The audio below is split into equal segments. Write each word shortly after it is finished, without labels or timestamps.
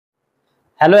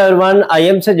Hello everyone, I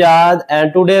am Sajad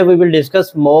and today we will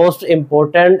discuss most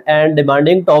important and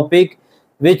demanding topic,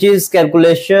 which is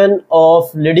calculation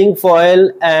of leading foil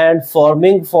and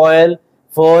forming foil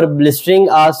for blistering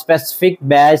a specific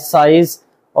batch size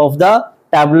of the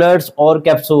tablets or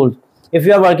capsules. If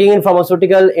you are working in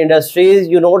pharmaceutical industries,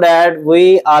 you know that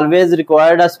we always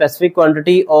required a specific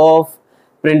quantity of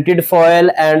printed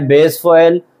foil and base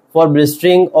foil for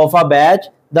blistering of a batch.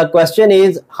 The question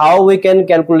is how we can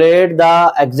calculate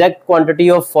the exact quantity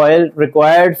of foil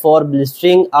required for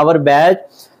blistering our batch.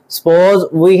 Suppose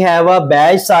we have a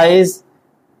batch size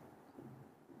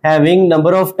having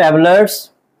number of tablets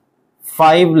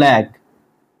 5 lakh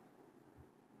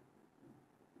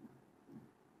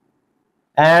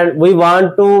and we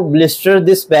want to blister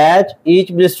this batch. Each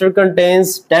blister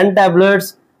contains 10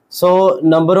 tablets, so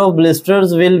number of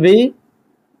blisters will be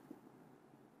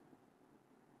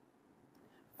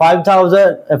 5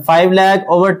 lakh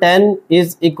over 10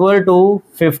 is equal to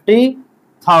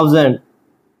 50,000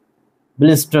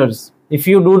 blisters. If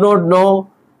you do not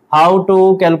know how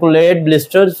to calculate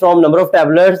blisters from number of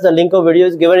tablets, the link of video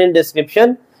is given in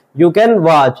description. You can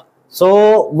watch.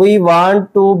 So we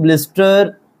want to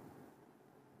blister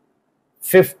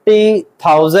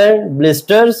 50,000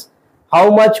 blisters.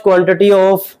 How much quantity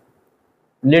of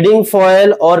leading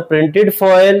foil or printed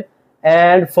foil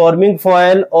and forming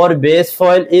foil or base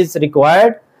foil is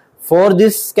required? For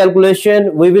this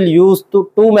calculation we will use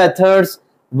two methods.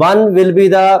 One will be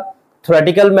the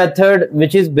theoretical method,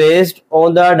 which is based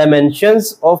on the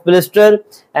dimensions of blister,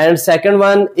 and second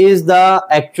one is the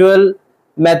actual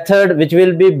method, which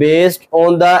will be based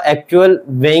on the actual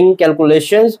weighing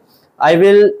calculations. I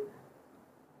will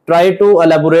try to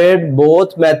elaborate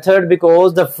both methods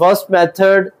because the first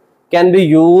method can be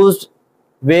used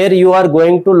where you are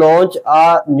going to launch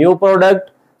a new product,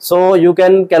 so you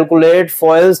can calculate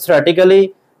foils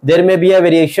theoretically. There may be a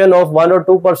variation of 1 or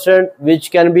 2% which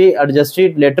can be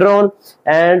adjusted later on,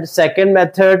 and second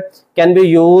method can be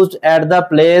used at the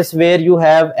place where you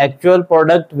have actual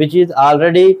product which is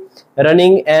already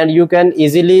running, and you can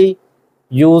easily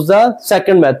use the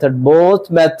second method.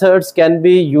 Both methods can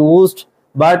be used,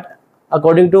 but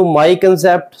according to my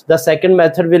concept the second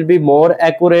method will be more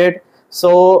accurate.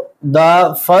 So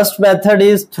the first method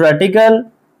is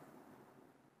theoretical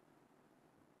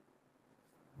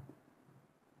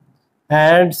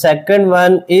and second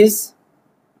one is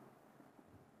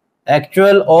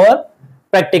actual or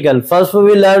practical. First we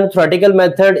will learn theoretical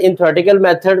method. In theoretical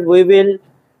method we will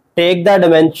take the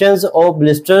dimensions of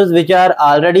blisters which are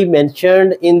already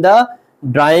mentioned in the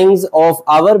drawings of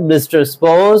our blister.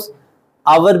 Suppose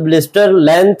our blister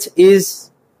length is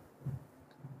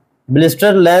 6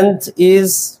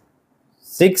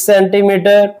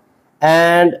 centimeter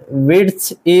and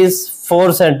width is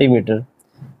 4 centimeter.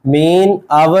 Mean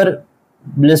our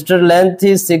blister length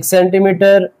is 6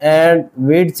 centimeter and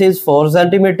width is 4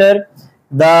 centimeter.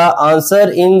 The answer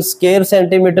in square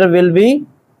centimeter will be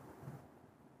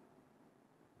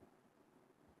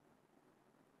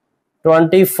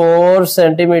 24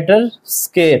 centimeter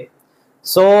square.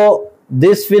 So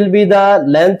this will be the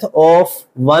length of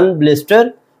one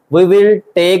blister. We will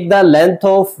take the length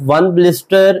of one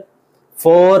blister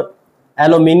for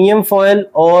aluminium foil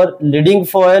or leading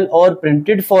foil or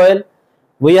printed foil.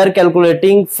 We are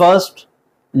calculating first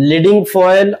leading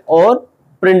foil or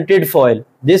printed foil.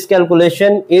 This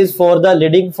calculation is for the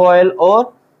leading foil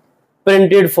or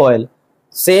printed foil.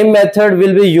 Same method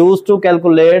will be used to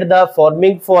calculate the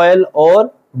forming foil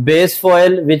or base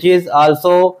foil, which may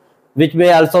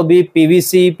also be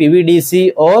PVC,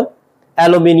 PVDC or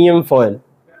aluminium foil.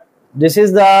 This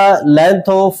is the length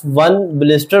of one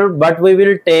blister, but we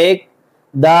will take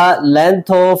the length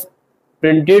of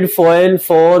printed foil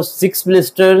for 6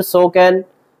 blisters, so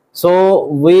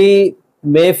we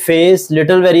may face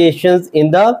little variations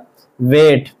in the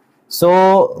weight.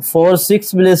 So for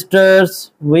 6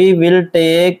 blisters we will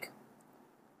take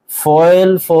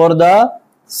foil for the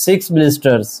 6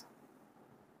 blisters.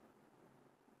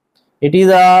 It is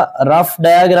a rough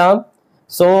diagram.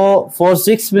 So for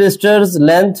 6 blisters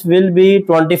length will be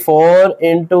 24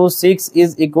 into 6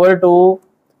 is equal to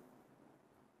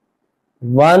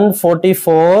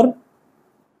 144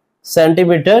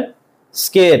 centimeter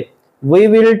square. We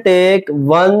will take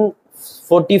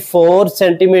 144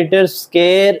 centimeter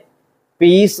square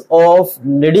piece of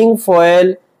leading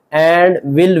foil and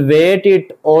will weight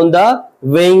it on the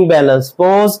weighing balance.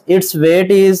 Suppose its weight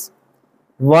is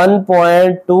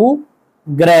 1.2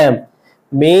 gram.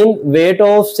 Mean weight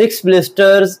of 6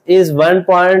 blisters is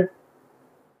 1.2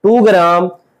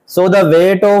 gram. So the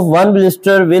weight of one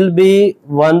blister will be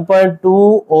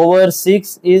 1.2 over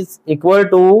 6 is equal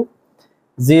to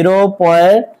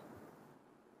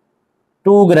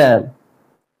 0.2 gram.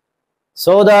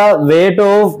 So the weight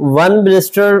of one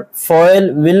blister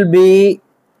foil will be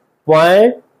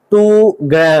 0.2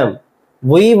 gram.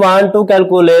 We want to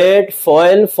calculate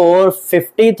foil for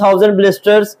 50,000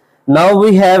 blisters. Now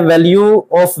we have value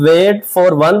of weight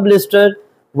for one blister.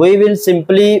 We will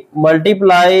simply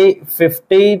multiply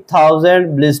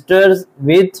 50,000 blisters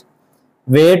with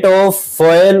weight of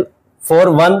foil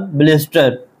for one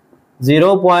blister,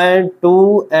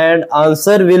 0.2, and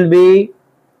answer will be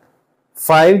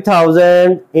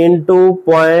 5,000 into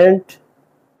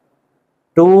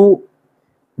 0.2.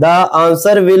 The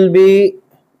answer will be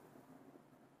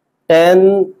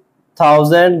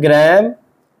 10,000 gram.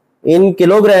 In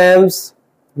kilograms,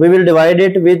 we will divide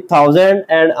it with 1000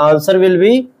 and answer will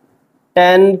be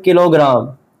 10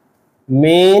 kilogram.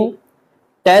 Mean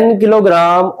 10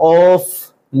 kilogram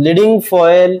of leading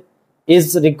foil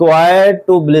is required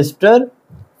to blister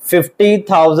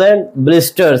 50,000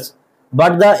 blisters.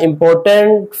 But the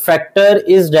important factor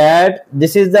is that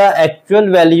this is the actual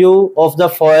value of the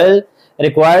foil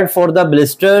required for the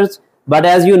blisters. But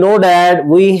as you know that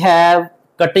we have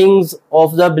cuttings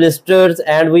of the blisters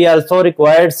and we also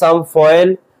required some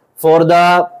foil for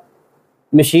the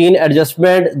machine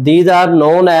adjustment. These are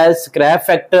known as scrap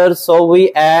factors. So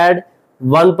we add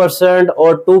 1%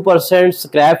 or 2%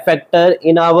 scrap factor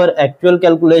in our actual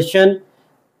calculation.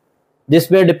 This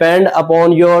may depend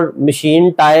upon your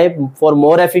machine type. For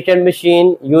more efficient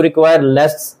machine, you require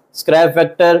less scrap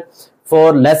factor.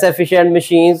 For less efficient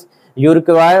machines, you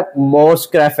require more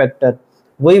scrap factor.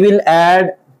 We will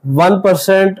add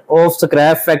 1% of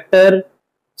scrap factor.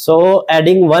 So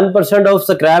adding 1% of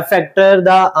scrap factor,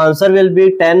 the answer will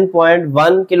be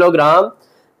 10.1 kilogram.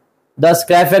 The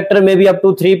scrap factor may be up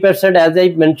to 3%, as I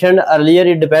mentioned earlier.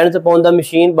 It depends upon the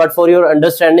machine, but for your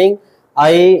understanding,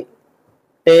 I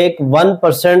take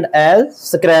 1% as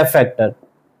scrap factor.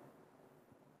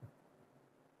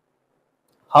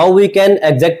 How we can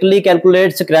exactly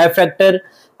calculate scrap factor,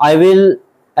 I will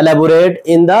elaborate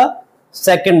in the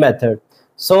second method.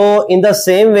 So in the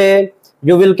same way,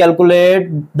 you will calculate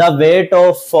the weight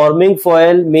of forming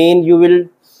foil. Mean you will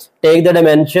take the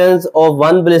dimensions of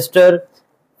one blister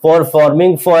for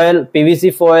forming foil,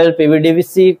 PVC foil,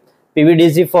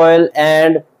 PVDC foil,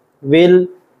 and will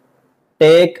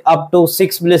take up to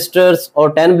 6 blisters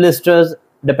or 10 blisters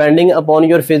depending upon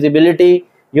your feasibility.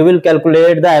 You will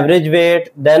calculate the average weight,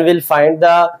 then will find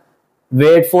the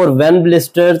weight for 1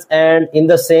 blisters, and in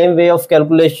the same way of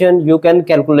calculation you can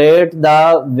calculate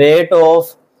the weight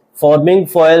of forming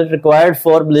foil required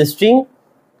for blistering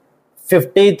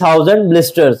 50,000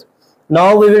 blisters.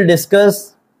 Now we will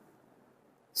discuss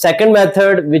second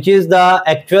method, which is the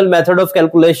actual method of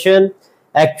calculation,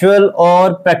 actual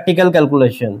or practical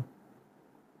calculation.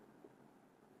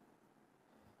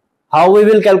 How we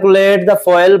will calculate the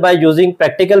foil by using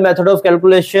practical method of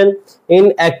calculation.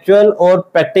 In actual or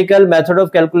practical method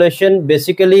of calculation,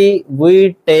 basically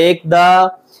we take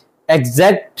the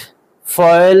exact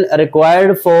foil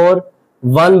required for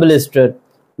one blister.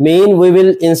 Mean we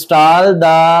will install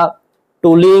the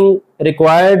tooling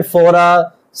required for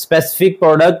a specific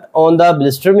product on the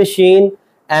blister machine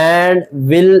and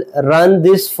will run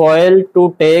this foil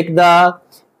to take the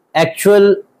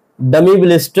actual dummy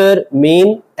blister,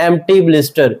 mean empty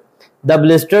blister. The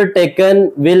blister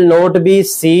taken will not be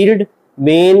sealed,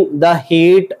 mean the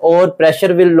heat or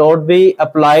pressure will not be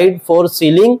applied for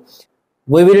sealing.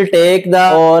 We will take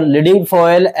the leading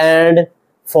foil and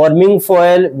forming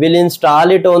foil, will install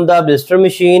it on the blister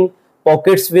machine.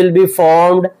 Pockets will be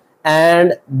formed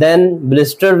and then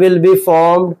blister will be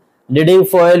formed. Leading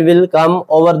foil will come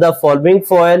over the forming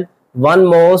foil. One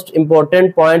most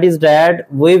important point is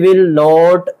that we will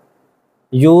not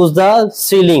use the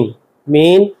sealing,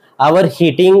 mean our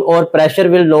heating or pressure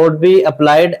will not be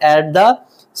applied at the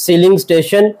sealing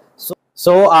station.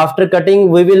 So after cutting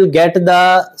we will get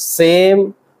the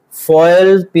same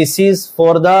foil pieces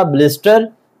for the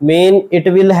blister. Mean it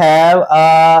will have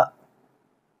a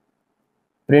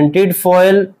printed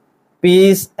foil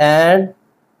piece and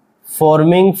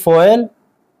forming foil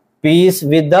piece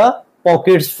with the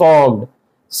pockets formed.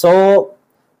 So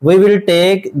we will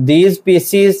take these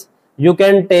pieces. You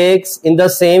can take in the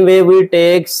same way we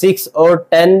take 6 or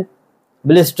 10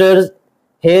 blisters.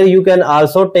 Here you can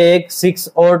also take 6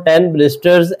 or 10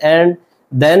 blisters and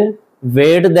then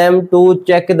weight them to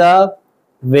check the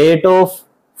weight of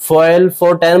foil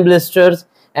for 10 blisters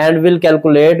and will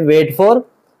calculate weight for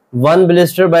one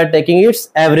blister by taking its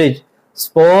average.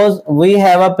 Suppose we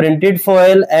have a printed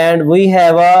foil and we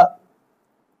have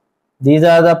these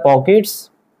are the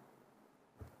pockets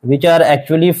which are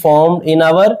actually formed in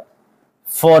our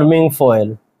forming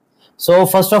foil. So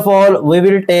first of all, we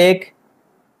will take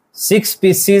 6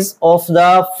 pieces of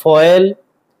the foil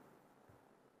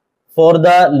for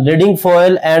the leading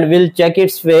foil and we'll check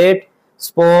its weight.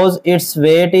 Suppose its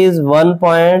weight is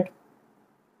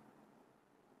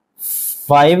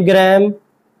 1.5 gram,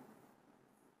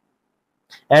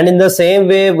 and in the same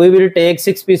way we will take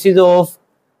 6 pieces of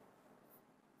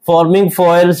forming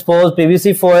foil, suppose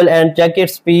PVC foil, and check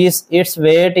its piece. Its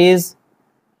weight is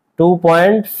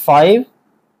 2.5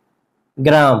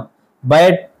 gram.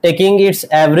 By taking its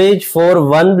average for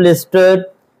one blister,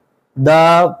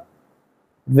 the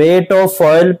weight of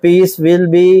foil piece will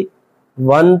be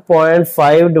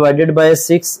 1.5 divided by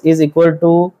 6 is equal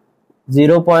to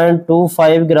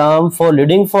 0.25 gram for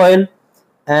leading foil,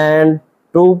 and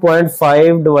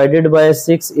 2.5 divided by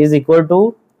 6 is equal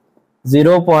to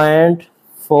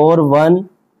 0.41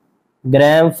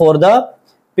 gram for the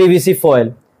PVC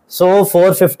foil. So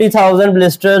for 50,000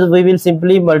 blisters, we will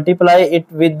simply multiply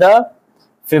it with the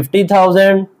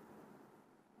 50,000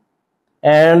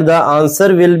 and the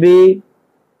answer will be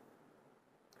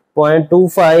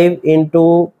 0.25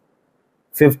 into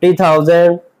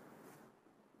 50,000,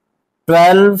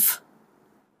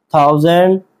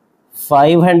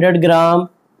 12,500 gram,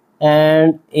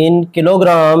 and in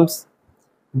kilograms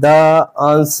the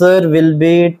answer will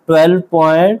be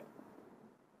 12.5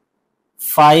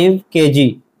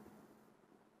 kg.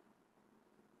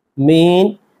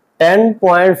 Mean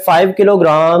 10.5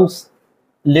 kilograms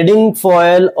leading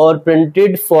foil or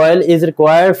printed foil is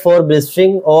required for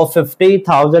blistering of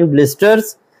 50,000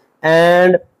 blisters,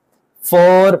 and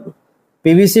for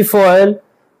PVC foil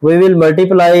we will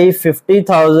multiply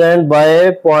 50,000 by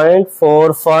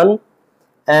 0.41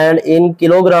 and in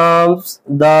kilograms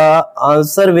the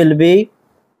answer will be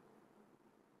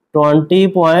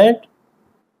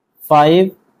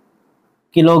 20.5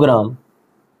 kilogram.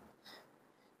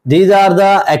 These are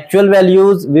the actual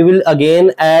values. We will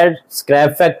again add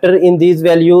scrap factor in these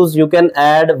values. You can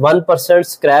add 1%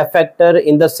 scrap factor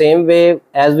in the same way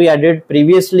as we added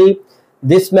previously.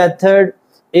 This method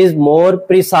is more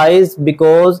precise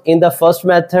because in the first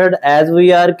method, as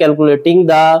we are calculating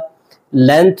the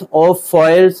length of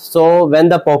foils, so when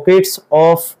the pockets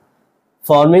of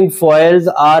forming foils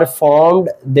are formed,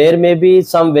 there may be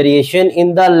some variation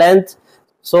in the length.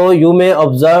 So you may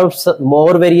observe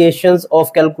more variations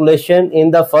of calculation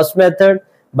in the first method,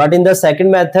 but in the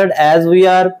second method, as we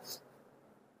are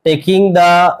taking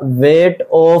the weight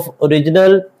of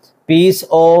original piece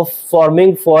of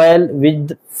forming foil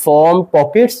with formed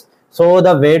pockets, so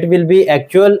the weight will be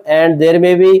actual and there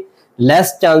may be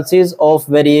less chances of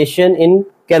variation in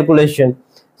calculation.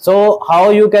 So how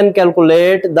you can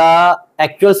calculate the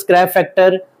actual scrap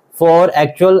factor? For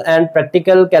actual and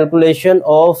practical calculation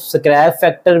of scrap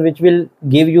factor, which will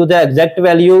give you the exact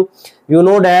value, you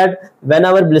know that when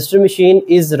our blister machine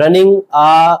is running,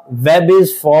 a web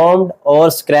is formed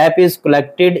or scrap is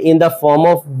collected in the form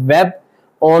of web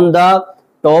on the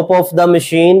top of the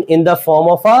machine in the form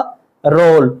of a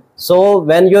roll. So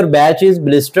when your batch is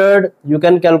blistered, you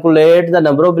can calculate the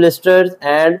number of blisters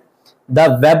and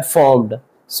the web formed.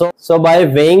 So by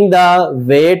weighing the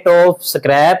weight of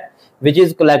scrap which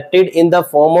is collected in the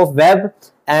form of web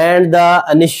and the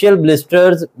initial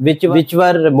blisters which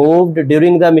were removed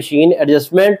during the machine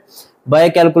adjustment, by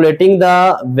calculating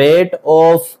the weight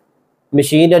of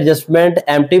machine adjustment,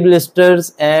 empty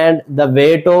blisters and the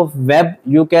weight of web,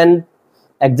 you can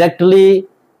exactly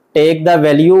take the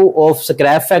value of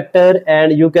scrap factor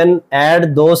and you can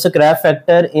add those scrap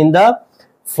factor in the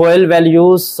foil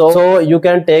values. So you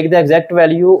can take the exact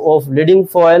value of leading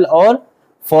foil or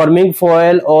forming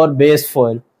foil or base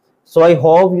foil. So I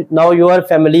hope now you are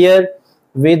familiar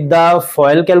with the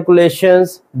foil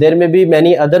calculations. There may be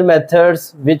many other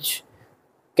methods which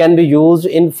can be used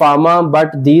in pharma,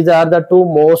 but these are the two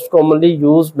most commonly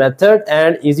used method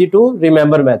and easy to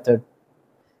remember method.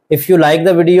 If you like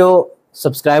the video,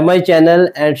 subscribe my channel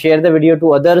and share the video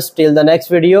to others. Till the next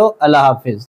video, Allah Hafiz.